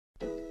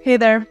Hey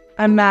there,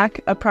 I'm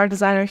Mac, a product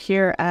designer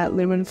here at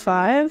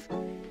Lumen5,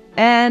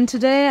 and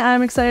today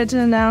I'm excited to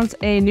announce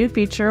a new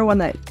feature, one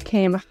that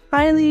came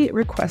highly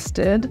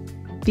requested,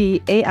 the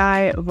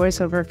AI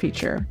Voiceover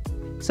feature.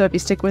 So if you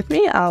stick with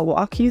me, I'll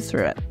walk you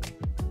through it.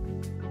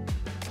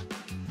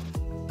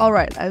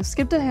 Alright, I've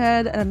skipped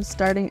ahead and I'm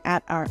starting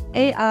at our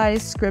AI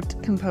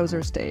script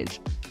composer stage.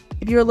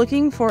 If you're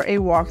looking for a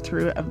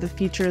walkthrough of the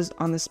features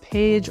on this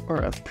page or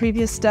of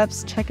previous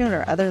steps, check out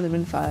our other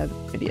Lumen5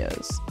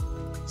 videos.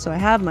 So I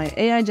have my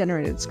AI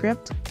generated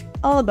script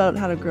all about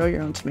how to grow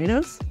your own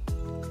tomatoes.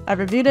 I've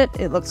reviewed it,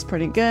 it looks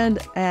pretty good,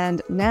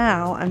 and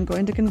now I'm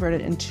going to convert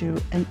it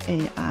into an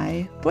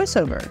AI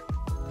voiceover.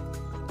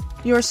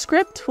 Your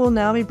script will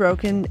now be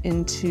broken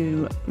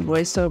into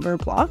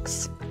voiceover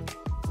blocks.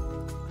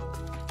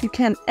 You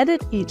can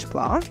edit each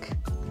block.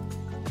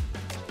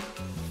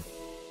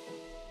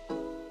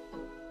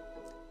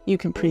 You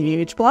can preview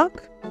each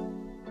block.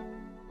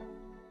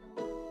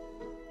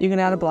 You can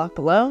add a block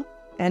below,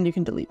 and you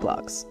can delete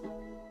blocks.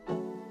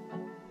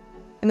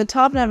 In the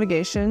top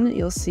navigation,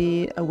 you'll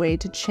see a way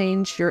to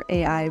change your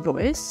AI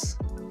voice.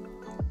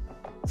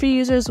 Free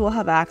users will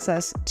have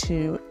access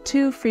to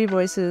 2 free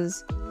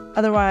voices.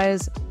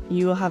 Otherwise,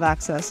 you will have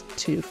access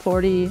to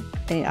 40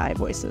 AI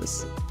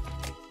voices.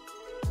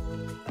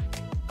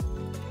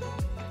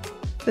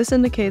 This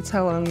indicates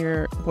how long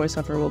your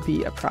voiceover will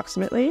be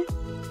approximately.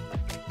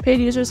 Paid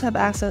users have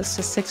access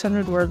to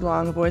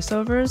 600-word-long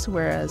voiceovers,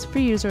 whereas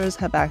free users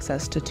have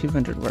access to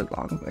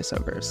 200-word-long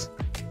voiceovers.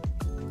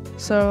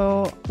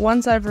 So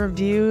once I've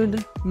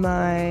reviewed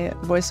my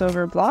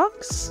voiceover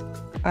blocks,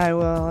 I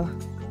will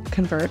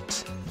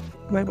convert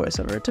my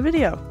voiceover to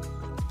video.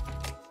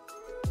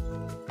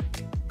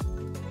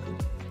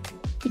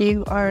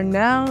 You are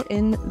now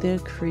in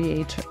the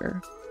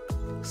creator.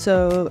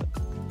 So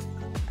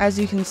as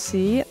you can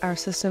see, our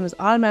system is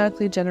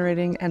automatically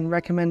generating and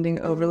recommending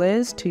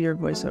overlays to your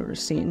voiceover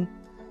scene.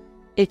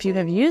 If you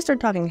have used our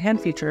talking head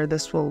feature,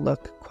 this will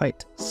look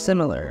quite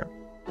similar.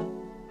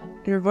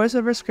 Your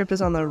voiceover script is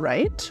on the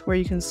right, where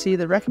you can see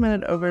the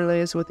recommended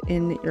overlays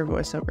within your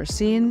voiceover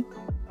scene.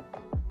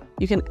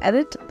 You can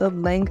edit the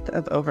length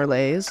of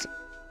overlays,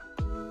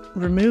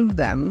 remove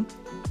them,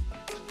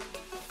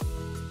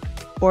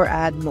 or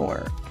add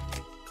more.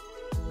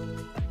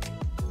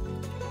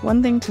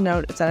 One thing to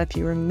note is that if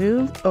you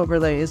remove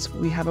overlays,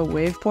 we have a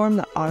waveform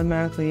that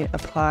automatically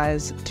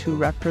applies to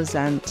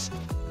represent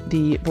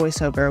the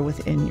voiceover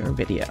within your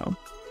video.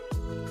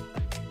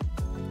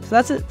 So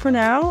that's it for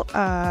now.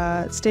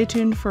 Stay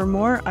tuned for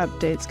more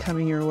updates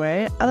coming your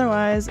way.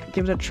 Otherwise,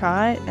 give it a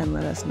try and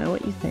let us know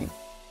what you think.